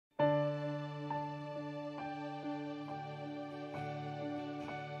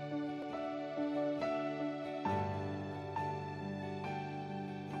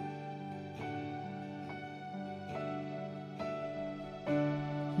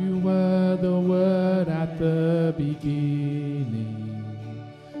You were the Word at the beginning,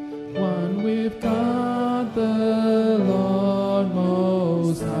 one with God the Lord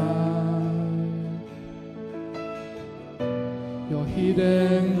Most High. Your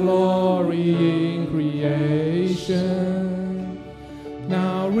hidden glory in creation,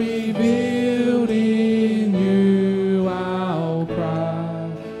 now revealed in you our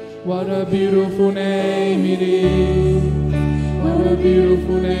Christ. What a beautiful name it is. What a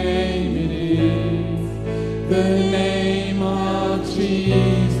beautiful name it is. The name of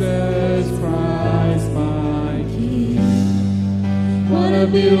Jesus Christ, my King. What a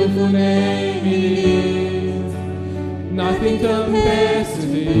beautiful name it is. Nothing compares to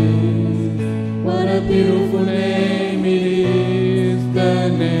this. What a beautiful name it is. The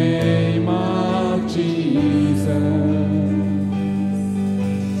name of Jesus.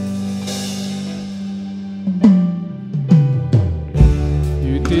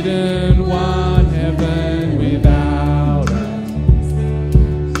 Didn't want heaven without us.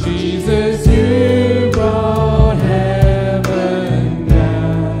 Jesus, you brought heaven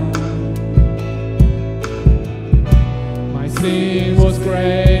down. My sin was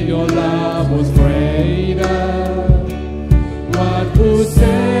great, your love was greater. What could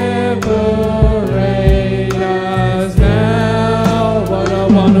separate us now? What a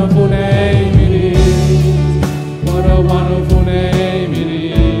wonderful name it is. What a wonderful name it is.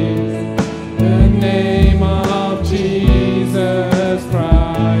 The name of Jesus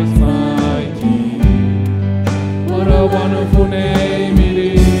Christ, my King. What a wonderful name it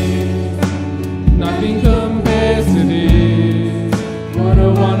is. Nothing compares to this. What a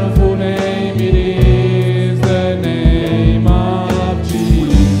wonderful name it is. The name of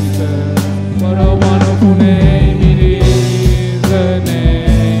Jesus. What a wonderful name it is. The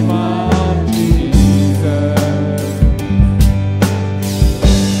name of Jesus.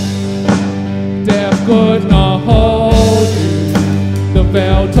 Death could not hold you, the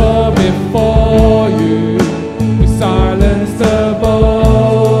veil tore before you. We silenced the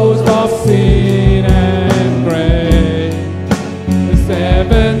boast of sin and grave. The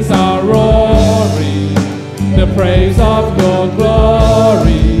heavens are roaring the praise of your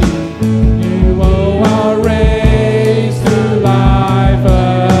glory. You are raised to life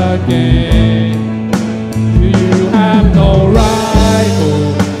again. You have no rival.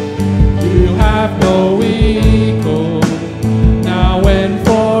 You have no equal, now and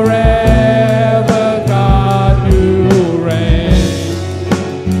forever, God, you reign.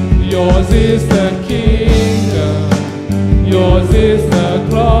 Yours is the kingdom, yours is the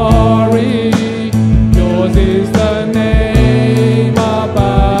glory, yours is the name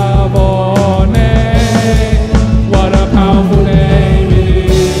above all names. What a powerful name it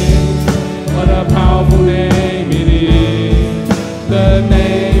is, what a powerful name it is, the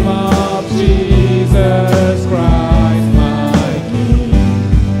name